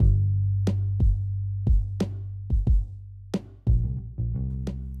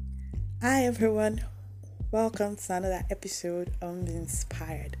Hi everyone, welcome to another episode of Be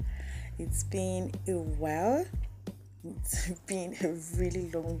Inspired. It's been a while, it's been a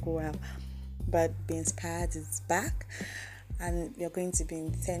really long while, but Be Inspired is back and we're going to be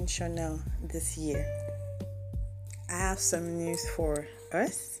intentional this year. I have some news for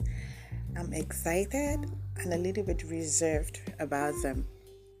us. I'm excited and a little bit reserved about them.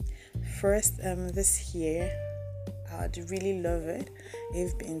 First, this year I'd really love it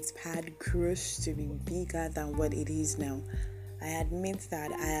if Be Inspired grows to be bigger than what it is now. I admit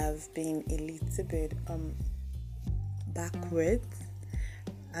that I have been a little bit backwards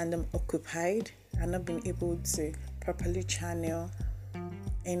and occupied and not been able to properly channel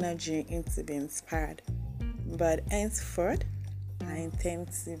energy into Be Inspired. But henceforth, I intend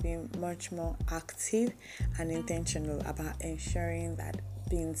to be much more active and intentional about ensuring that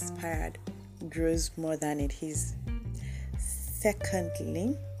Be Inspired grows more than it is.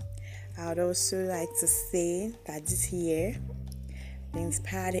 Secondly, I would also like to say that this year, Be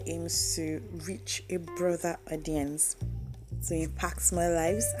Inspired aims to reach a broader audience, to impact more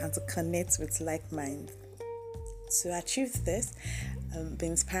lives and to connect with like minds. To achieve this, Be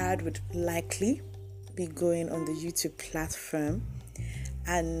Inspired would likely be going on the YouTube platform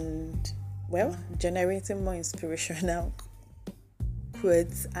and, generating more inspirational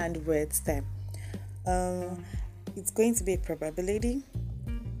quotes and words there. It's going to be a probability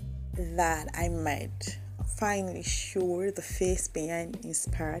that I might finally show the face behind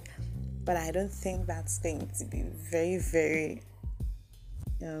Inspired, but I don't think that's going to be very, very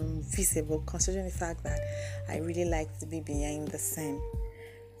visible considering the fact that I really like to be behind the scene.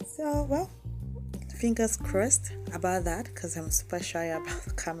 So, fingers crossed about that because I'm super shy about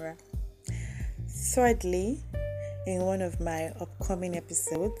the camera. Thirdly, in one of my upcoming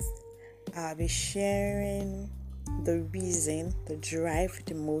episodes, I'll be sharing the reason, the drive,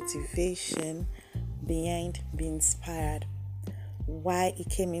 the motivation behind Be Inspired, why it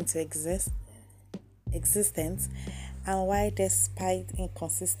came into existence, and why, despite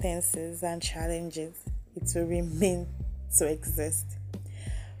inconsistencies and challenges, it will remain to exist.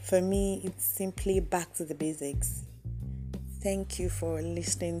 For me, it's simply back to the basics. Thank you for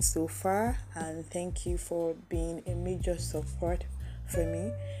listening so far, and thank you for being a major support for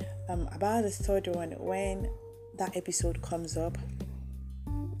me. About the third one, when that episode comes up,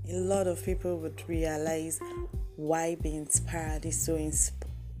 a lot of people would realize why Be Inspired is so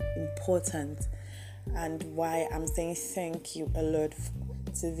important and why I'm saying thank you a lot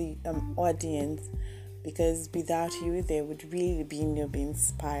to the audience, because without you there would really be no Be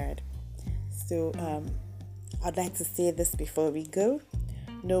Inspired. So I'd like to say this before we go.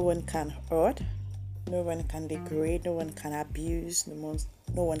 No one can hurt, no one can degrade, no one can abuse,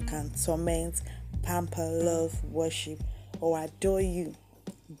 no one can torment, pamper, love, worship, or adore you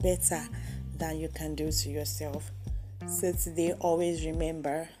better than you can do to yourself. So today, always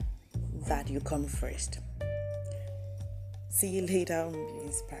remember that you come first. See you later on Be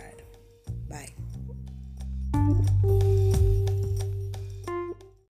Inspired. Bye.